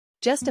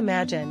Just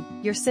imagine,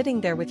 you're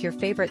sitting there with your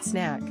favorite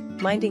snack,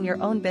 minding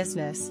your own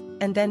business,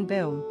 and then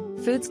boom,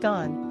 food's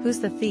gone. Who's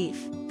the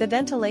thief? The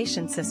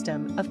ventilation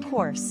system, of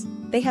course.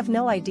 They have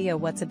no idea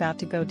what's about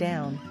to go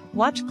down.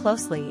 Watch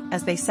closely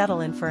as they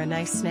settle in for a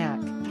nice snack.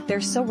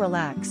 They're so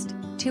relaxed,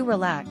 too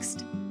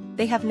relaxed.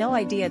 They have no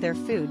idea their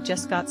food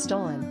just got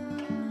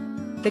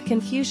stolen. The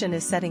confusion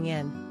is setting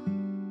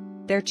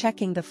in. They're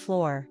checking the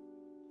floor,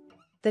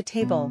 the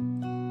table.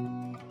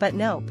 But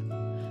nope.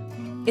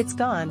 It's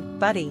gone,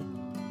 buddy.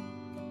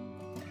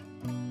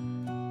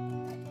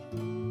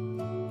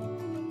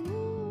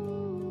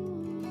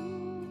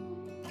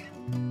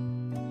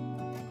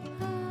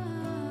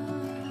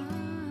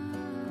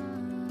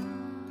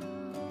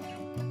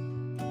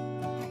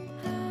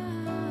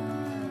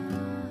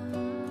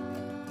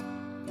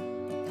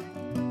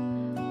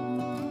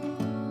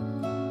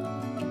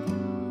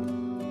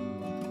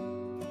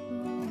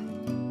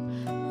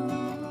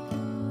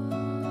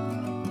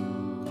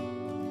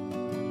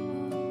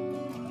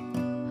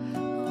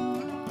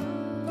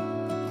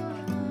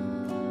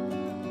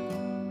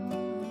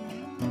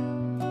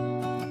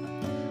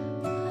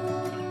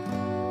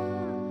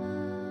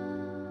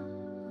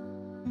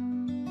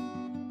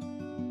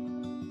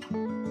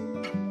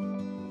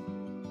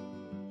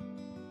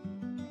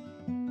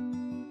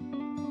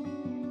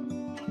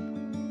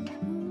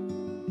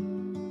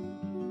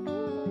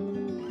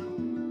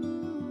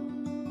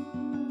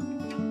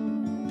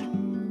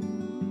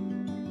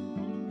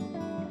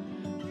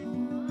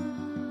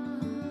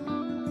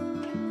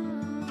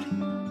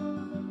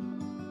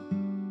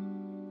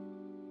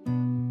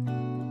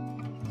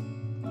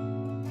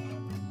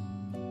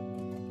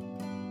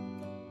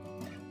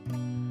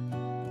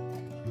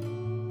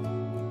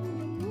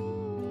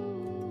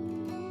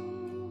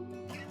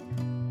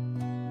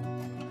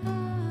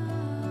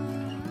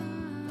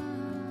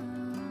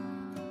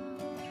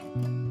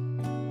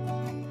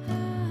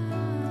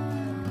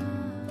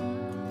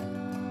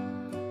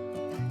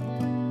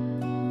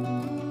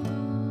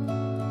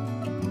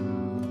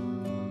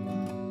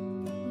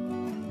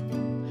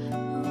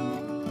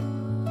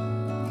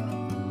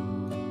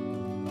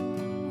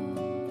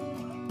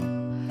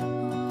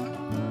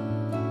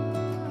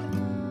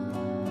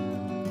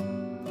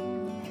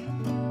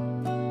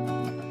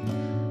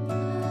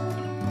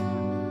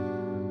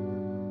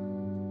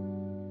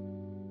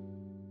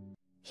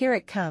 Here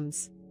it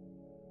comes.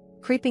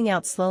 Creeping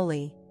out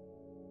slowly.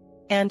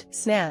 And,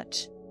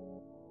 snatch.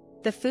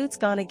 The food's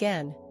gone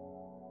again.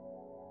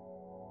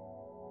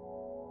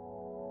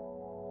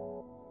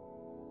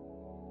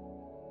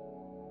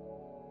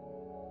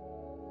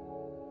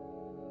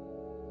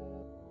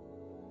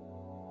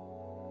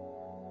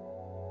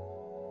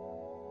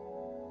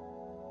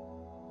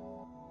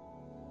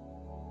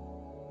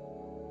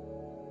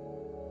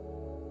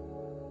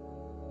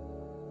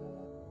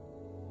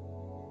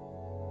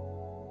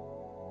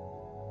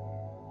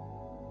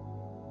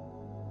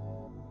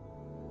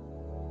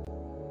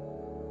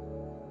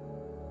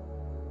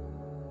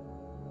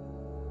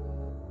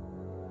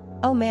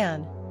 Oh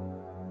man.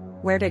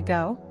 Where'd it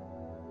go?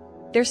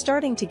 They're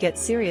starting to get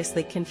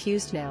seriously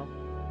confused now.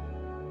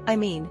 I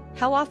mean,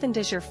 how often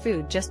does your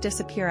food just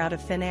disappear out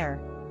of thin air?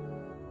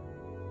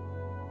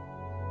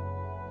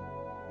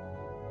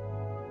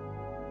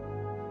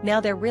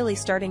 Now they're really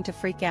starting to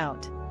freak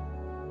out.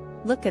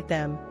 Look at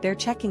them, they're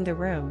checking the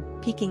room,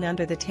 peeking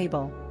under the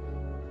table.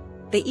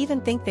 They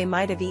even think they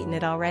might have eaten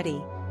it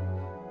already.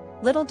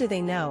 Little do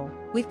they know,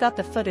 we've got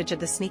the footage of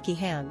the sneaky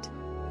hand.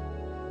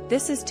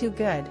 This is too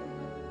good.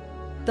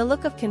 The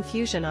look of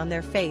confusion on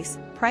their face,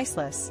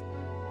 priceless.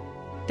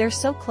 They're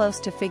so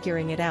close to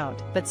figuring it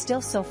out, but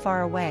still so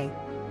far away.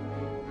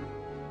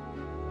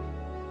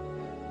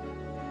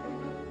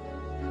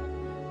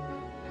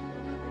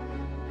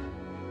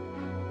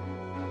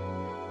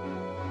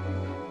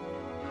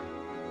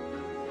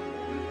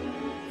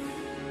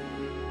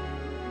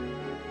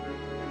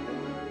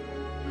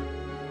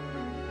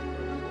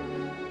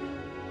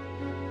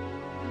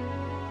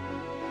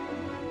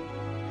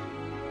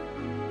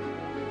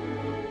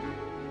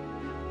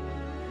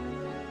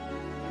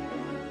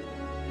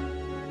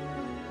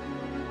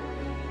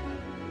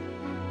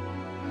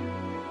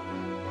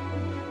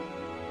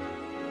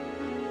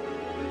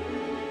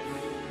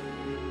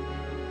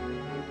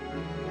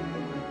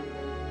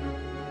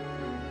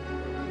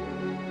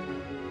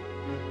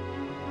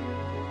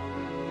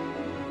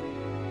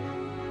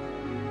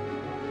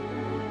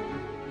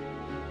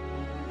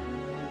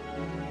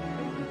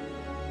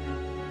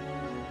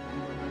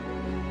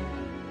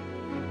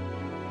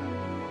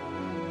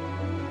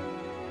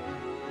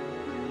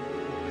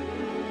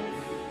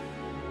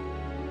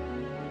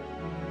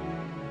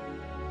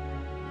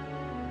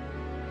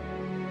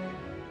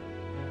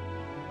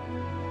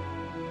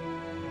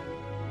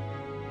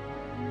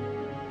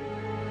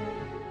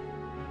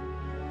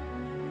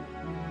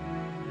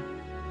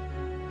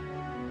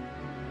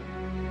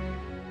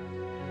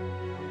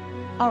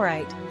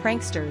 Alright,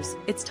 pranksters,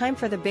 it's time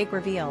for the big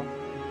reveal.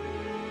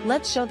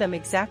 Let's show them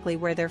exactly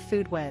where their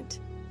food went.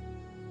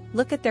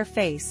 Look at their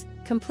face,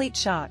 complete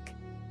shock.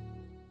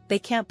 They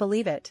can't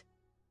believe it.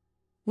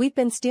 We've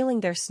been stealing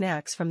their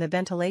snacks from the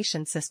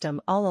ventilation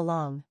system all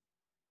along.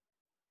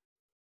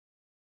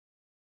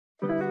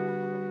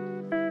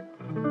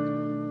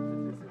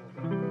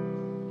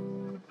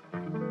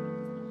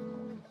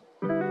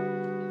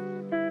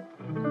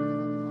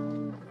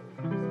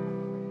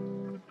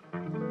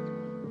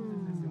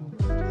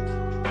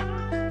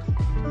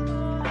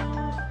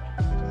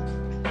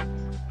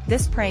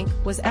 This prank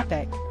was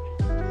epic.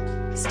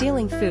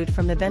 Stealing food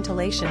from the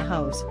ventilation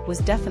hose was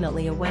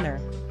definitely a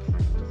winner.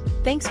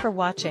 Thanks for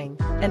watching,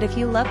 and if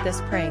you love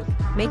this prank,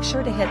 make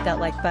sure to hit that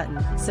like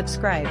button,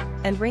 subscribe,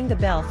 and ring the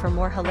bell for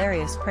more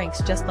hilarious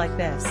pranks just like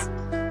this.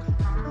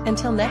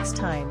 Until next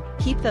time,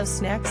 keep those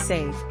snacks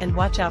safe and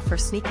watch out for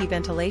sneaky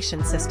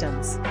ventilation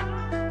systems.